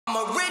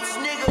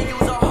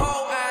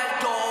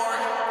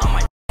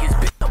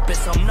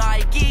some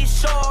Nike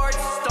shorts.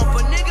 Stomp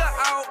a nigga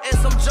out in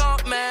some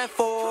Jumpman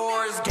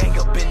fours. Gang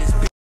up in this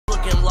bitch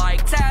looking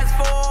like task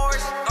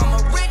force. I'm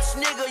a rich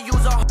nigga,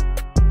 use a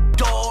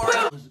door.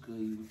 What's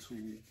good,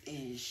 YouTube?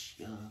 It's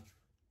your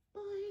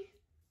boy,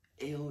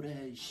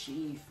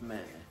 AyooDatsShief, man.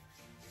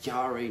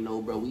 Y'all already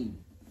know, bro, we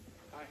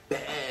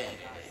back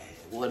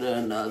with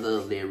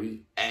another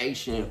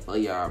reaction for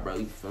y'all, bro.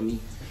 You feel me?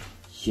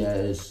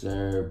 Yes,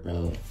 sir,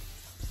 bro.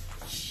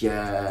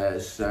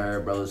 Yes,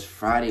 sir, bro. It's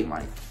Friday,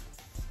 Mike.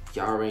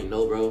 Y'all already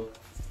know, bro.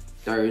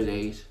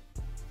 Thursdays,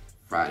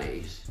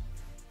 Fridays,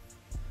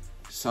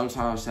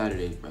 sometimes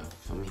Saturdays, bro.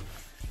 Feel me?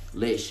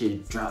 Lit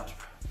shit drops,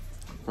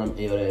 bro. From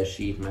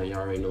AyooDatsShief, man. Y'all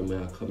already know,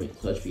 man. I come in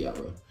clutch for y'all,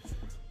 bro.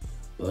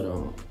 But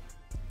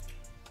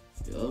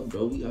yo,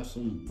 bro, we got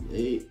some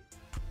lit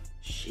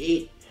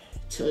shit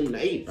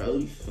tonight, bro.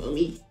 You feel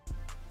me?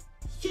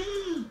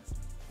 Yeah.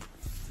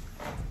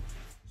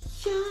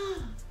 Yeah.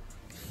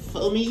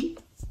 Feel me?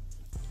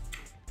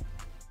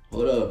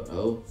 Hold up,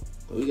 bro.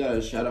 We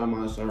gotta shout out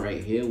my son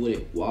right here with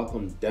it. Walk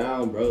him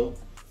down, bro.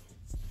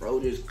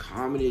 Bro just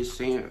commented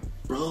saying,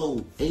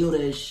 bro,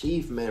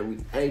 AyooDatsShief,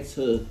 man, react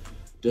to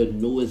the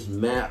newest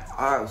Matt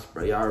Ox,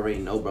 bro. Y'all already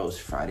know, bro, it's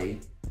Friday.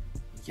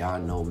 Y'all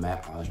know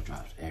Matt Ox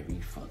drops every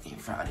fucking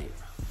Friday,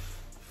 bro.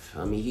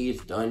 Feel me? He's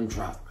done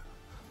drop, bro.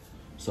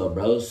 So,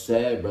 bro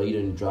said, bro, he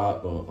done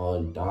dropped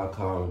on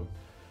 .com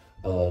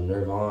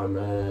Nirvana,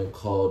 man,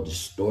 called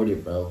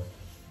Distorted, bro.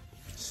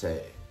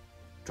 Said,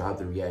 drop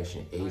the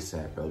reaction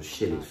ASAP, bro.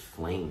 Shit is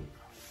flame,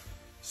 bro.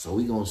 So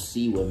we gonna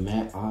see what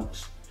Matt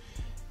Ox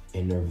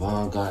and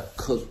Nirvana got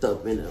cooked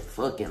up in the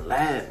fucking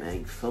lab, man.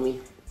 You feel me?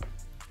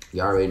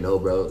 Y'all already know,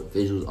 bro.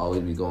 Visuals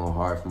always be going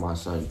hard for my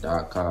son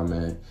 .com,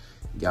 man.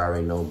 Y'all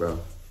already know, bro.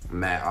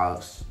 Matt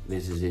Ox,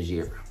 this is his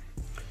year, bro.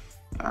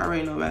 Y'all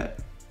already know that.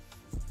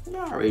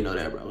 Y'all already know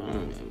that, bro. I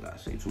don't gotta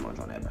say too much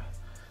on that, bro.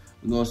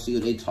 We gonna see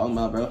what they talking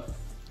about, bro.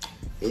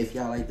 If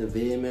y'all like the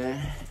vid,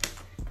 man,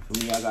 for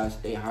me, y'all gotta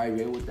stay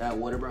hydrated with that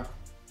water, bro.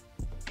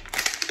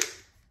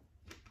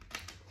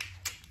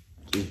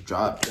 Just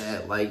drop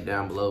that like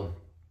down below.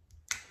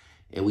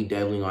 And we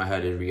definitely gonna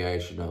have this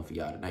reaction up for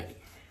y'all tonight.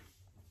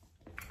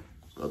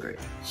 Go great.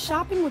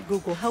 Shopping with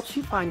Google helps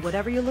you find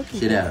whatever you're looking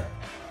for. Shit out.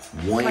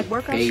 1K, like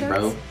workout shirts,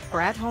 bro.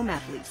 or at-home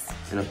athletes.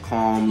 In a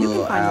calm You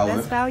little can find hour. the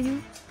best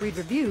value, read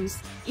reviews,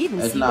 even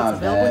That's see not what's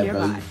available bad, nearby.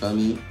 bro. You feel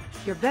me?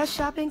 Your best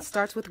shopping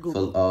starts with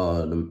Google.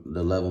 For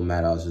the level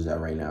Matt Ox is at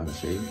right now, and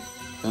shit.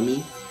 Feel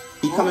me?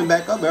 He coming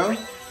back up, bro.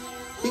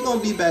 He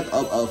gonna be back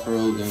up for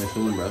real game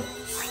soon, bro.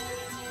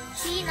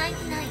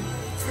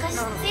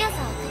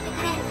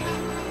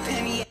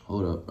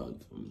 Hold up, bro. You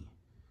feel me?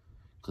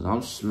 Cause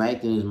I'm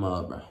smacking his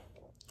mud, bro.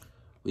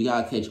 We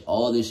gotta catch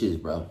all this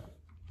shit, bro.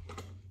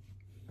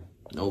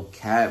 No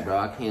cap, bro.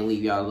 I can't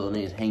leave y'all little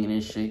niggas hanging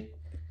and shit.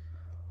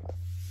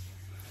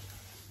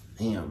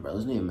 Damn, bro.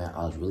 This nigga Matt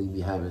Ox really be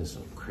having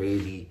some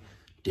crazy,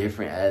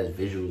 different ass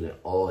visuals in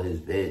all his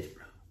vids,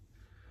 bro.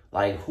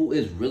 Like, who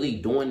is really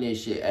doing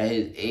this shit at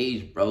his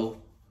age, bro?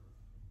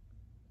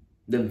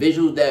 The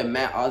visuals that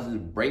Matt Ox is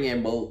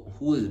bringing, bro.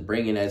 Who is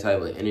bringing that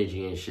type of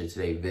energy and shit to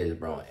their vids,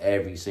 bro?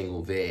 Every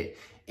single vid.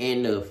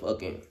 And the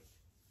fucking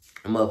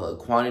motherfucking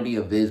quantity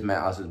of vids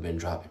Matt Ox has been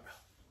dropping, bro.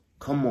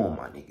 Come on,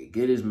 my nigga.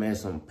 Get this man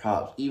some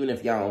props. Even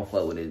if y'all don't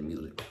fuck with his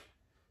music, bro.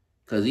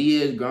 Cause he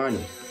is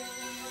grinding.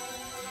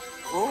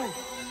 Ooh.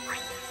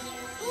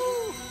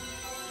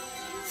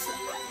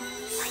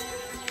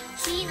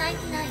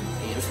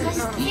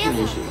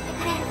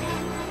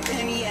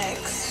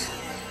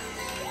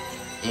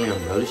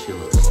 Damn, bro, this shit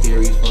looks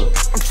scary as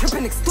fuck. I'm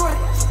tripping extorted.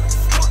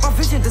 My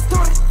vision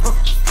distorted.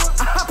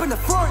 I hop in the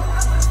Ford.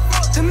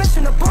 The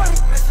mission aborted.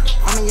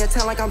 I'm in your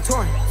town like I'm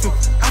touring.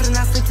 I do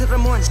not sleep till the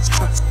morning.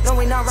 No,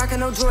 we not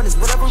rocking no Jordans.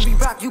 Whatever we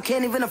rock, you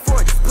can't even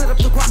afford. Split up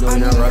the guap. No, we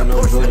not rocking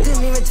no Jordans.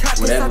 Didn't even tap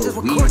this, I just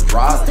Whatever we recorded.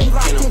 rock, you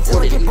can't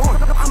afford it.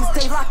 I'ma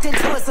stay locked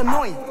until it's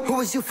annoying.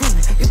 Who is you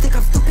fooling? You think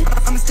I'm stupid?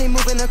 I'ma stay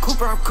moving a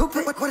Cooper. I'm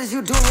Cooper. What is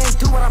you doing?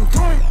 Do what I'm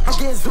doing. I'm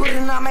getting zooted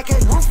and I'm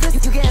making ruthless.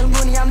 You getting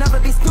loony, I'll never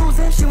be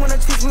snoozing. She wanna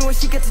choose me when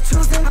she get to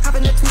choosing. Hop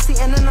in the 2-seat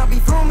and then I'll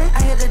be booming.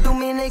 I hear they do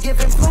me and they give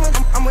influence.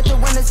 I'm with the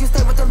winners, you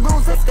stay with the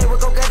losers. Stay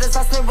with go-getters,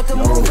 I stay with the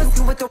movers.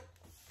 You with the...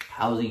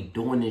 How is he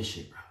doing this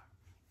shit, bro?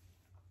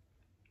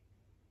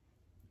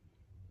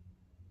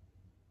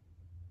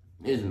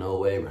 There's no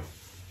way, bro.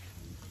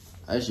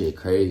 That shit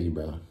crazy,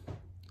 bro.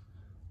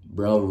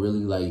 Bro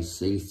really like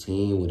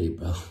 16 with it,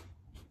 bro.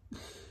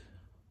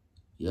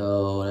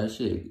 Yo, that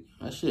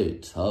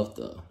shit tough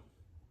though.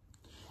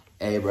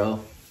 Hey, bro.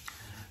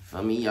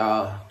 I mean,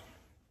 y'all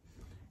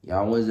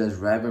ones that's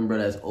rapping, bro,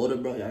 that's older,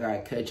 bro, y'all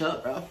gotta catch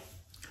up, bro.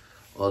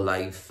 Or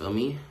like, feel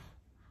me?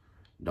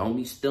 Don't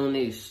be stealing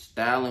this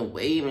style and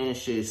waving and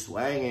shit,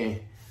 swagging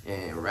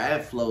and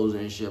rap flows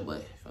and shit,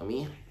 but feel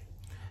me?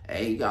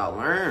 Hey, you gotta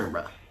learn,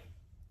 bro.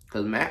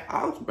 Cause Matt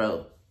Ox,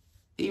 bro,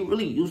 he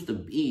really used to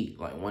be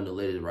like one of the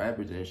latest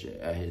rappers and shit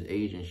at his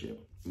age and shit.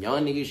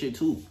 Young nigga shit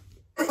too.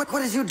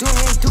 What is you doing?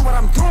 Ain't do what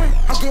I'm doing.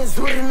 I'm getting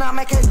zooted and I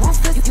make it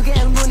ruthless. You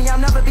getting loony, I'll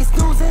never be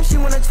snoozing. She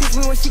wanna choose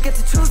me when she get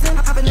to choosing.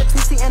 I hop in the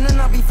two-seat and then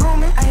I'll be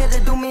booming. I hear they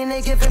do me and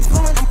they give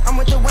influence. I'm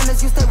with the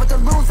winners, you stay with the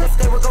losers.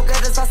 Stay with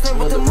go-getters, I stay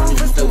with the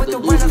movers. Stay with the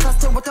winners, I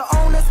stay with the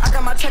owners. I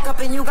got my check up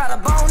and you got a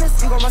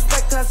bonus. You gon'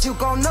 respect us, you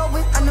gon' know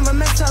it. I never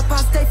mess up, I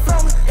stay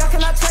flowing. Y'all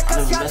cannot check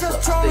us, y'all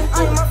just trolling.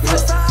 I am a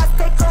first, I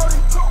stay golden.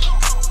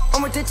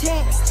 I'm with the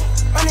chance,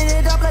 running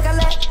it up like a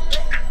leg.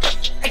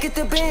 I get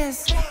the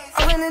bands,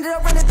 I run it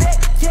up, run it back,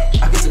 yeah.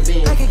 I get the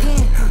bands. Like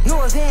again,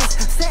 no advance,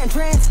 setting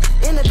trends,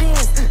 in the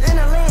bands, in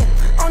the land,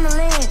 on the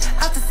land,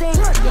 out the scene.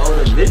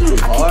 Yo, the visual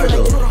hard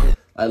though.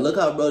 Like, look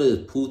how bro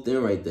is poofed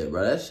in right there,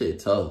 bro. That shit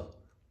tough.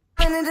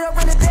 Run it up,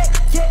 run it back,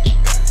 yeah.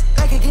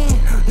 Like again,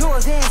 no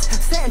advance,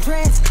 setting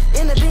trends,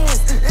 in the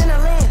bands, in the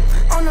land,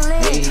 on the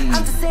land,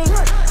 out the scene.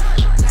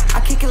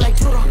 I kick it like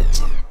Toodle,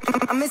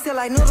 I miss it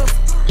like noodles.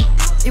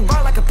 You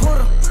ball like a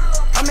poodle,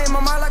 I made my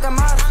mind like a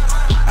model.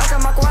 I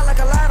got my quad like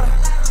a ladder.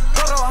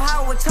 Go to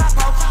Ohio with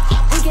Chapo.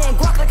 We getting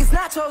guac like it's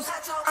nachos.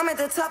 I'm at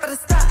the top of the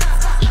stock.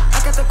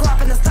 I got the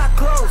guap in the stock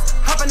clothes.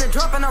 Hop in the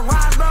drop and a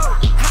ride low.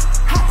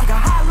 Hot like a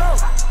high low.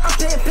 I'm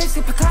paying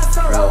bitch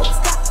Picasso. Bro.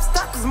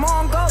 Stop, cause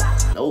mom go.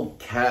 No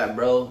cap,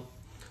 bro.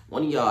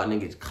 One of y'all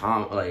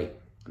niggas like,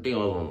 I think I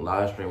was on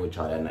live stream with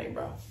y'all that night,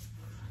 bro.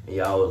 And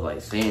y'all was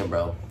like saying,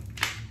 bro,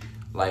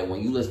 like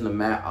when you listen to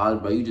Matt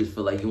Oz, bro, you just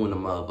feel like you in the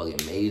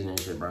motherfucking maze and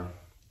shit, bro.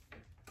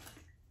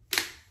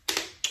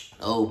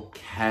 Oh,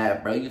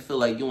 cap, bro. You feel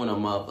like you in a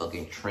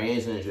motherfucking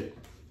trance and shit.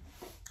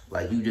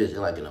 Like you just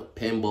like in a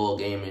pinball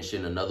game and shit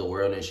in another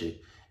world and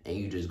shit. And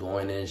you just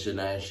going in and shit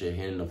and shit,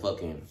 hitting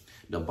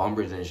the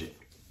bumpers and shit.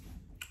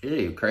 It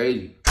is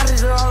crazy. I did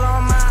it all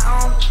on my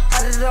own.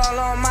 I did it all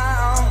on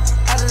my own.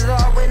 I did it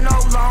all with no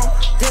loan.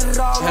 Did it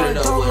all Did it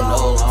with all no with no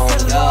loan. loan,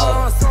 Did it all yo.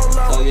 on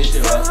solo. So your shit,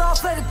 Did bro. it all,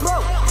 let it blow.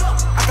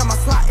 I got my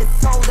slot,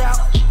 it's sold out.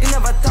 You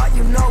never thought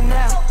you know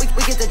now. We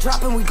get the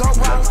drop and we go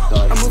out.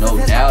 I'm moving No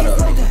fast, doubt, I can't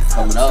slow down.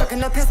 coming up. Stuck in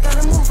the past,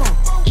 gotta move on.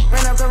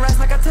 Ran up the rest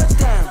like a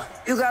touchdown.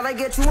 You gotta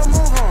get you a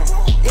move on.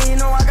 Yeah, you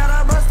know I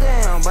gotta bust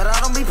down, but I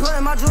don't be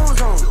putting my jewels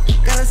on.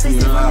 Gotta say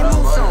it when you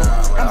move on.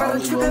 I'm better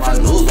tripping for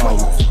new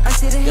swings. I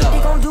see the hit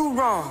they gon' do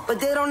wrong, but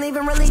they don't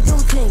even really do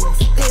things.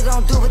 They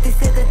don't do what they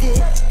said they did.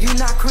 You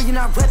not crew, you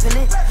not repping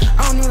it.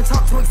 I don't even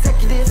talk to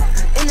executives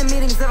in the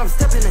meetings that I'm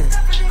stepping in.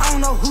 I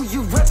don't know who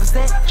you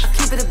represent. I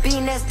keep it a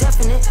bean, that's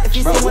definite. If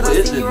you Bro, see what who I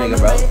is see, this you nigga,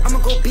 remember bro? it. I'ma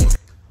go beat.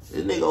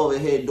 This nigga over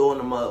here doing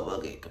the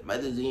motherfucking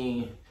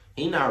magazine.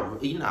 He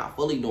not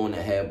fully doing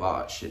the head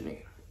bar shit,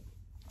 nigga.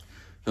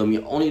 Feel me?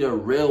 Only the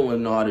real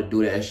one know how to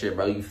do that shit,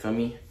 bro. You feel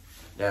me?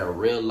 That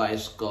real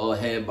life skull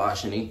head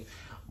boshing.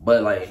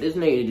 But like this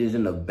nigga just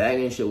in the bag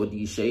and shit with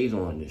these shades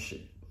on and this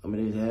shit. I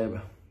mean his head,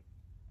 bro.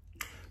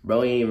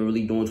 Bro, he ain't even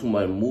really doing too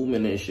much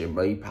movement and shit,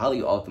 bro. He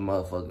probably off the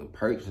motherfucking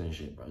perks and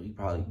shit, bro. He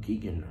probably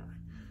geeking.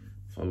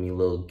 Feel me?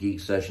 Little geek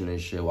session and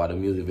shit while the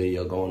music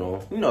video going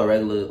on. You know,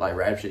 regular like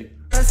rap shit.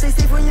 Stay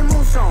safe when you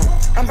move strong.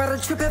 I'm about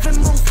to trip every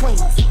move swings.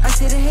 I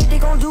see the hate they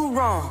gon' do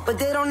wrong, but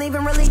they don't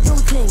even really do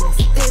things.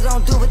 They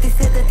don't do what they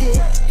said they did.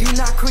 You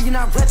not crew, you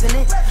not repping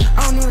it.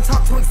 I don't even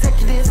talk to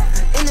executives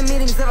in the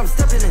meetings that I'm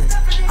stepping in.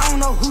 I don't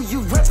know who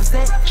you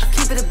represent. I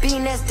keep it a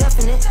bean, that's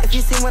definite. If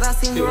you seen what I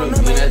seen, you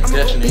remember it.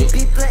 I'ma go beat,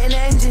 letting the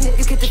engine hit.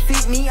 You get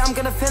defeat me, I'm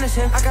gonna finish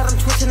him. I got him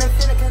twitching and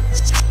finicking.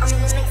 I'm in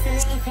the mix and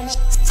the infinite.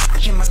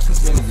 I get my two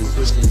Nigga just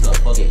switched into a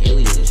fucking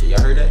alien and shit. Y'all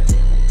heard that?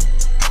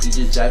 He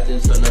just zapped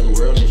into another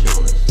world and shit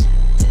on us.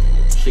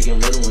 Chicken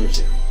Little and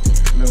shit.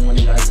 Remember when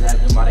they got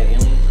zapped in by the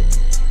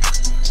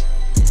aliens?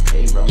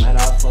 Hey, bro, man, I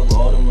fuck with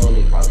all them little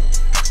niggas, probably.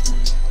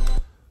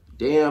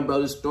 Damn,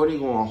 bro, this story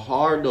going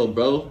hard, though,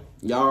 bro.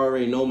 Y'all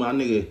already know my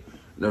nigga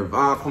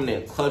Nirvana coming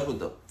in clutch with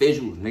the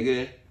visuals,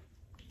 nigga.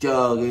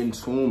 Y'all getting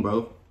tuned,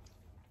 bro.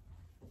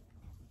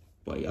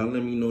 But y'all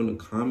let me know in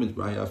the comments,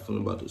 bro, how y'all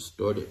feeling about this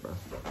story, bro.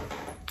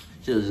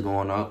 Shit is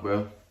going off,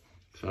 bro.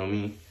 Feel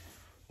me?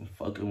 I'm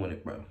fucking with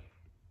it, bro.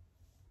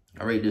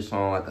 I rate this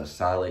song like a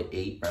solid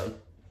 8, bro.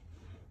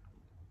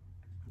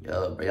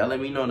 Yo, bro, y'all let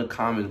me know in the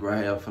comments, bro,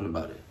 how y'all feeling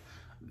about it.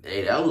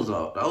 Hey, that was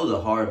a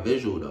hard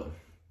visual though.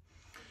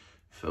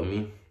 Feel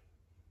me?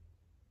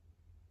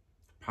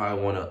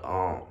 Probably wanna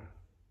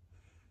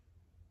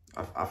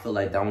I feel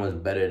like that one's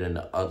better than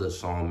the other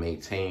song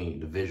Maintain,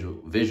 the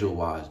visual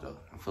wise though.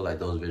 I feel like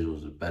those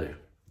visuals are better.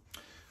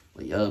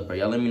 But yo, bro,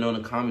 y'all let me know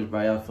in the comments, bro,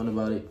 how y'all feeling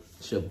about it.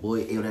 It's your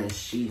boy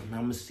AyooDatsShief, man.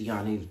 I'ma see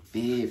y'all niggas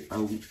big,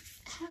 bro. We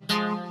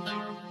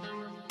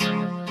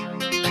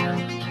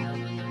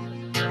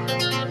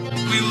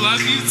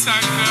love you,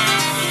 Tucker.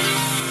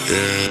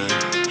 Yeah,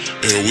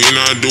 and we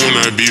not doing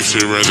that beef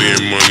shit rather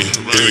than money.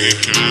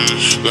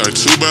 Like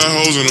 2 bad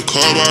hoes in a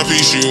car by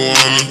piece, you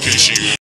want me?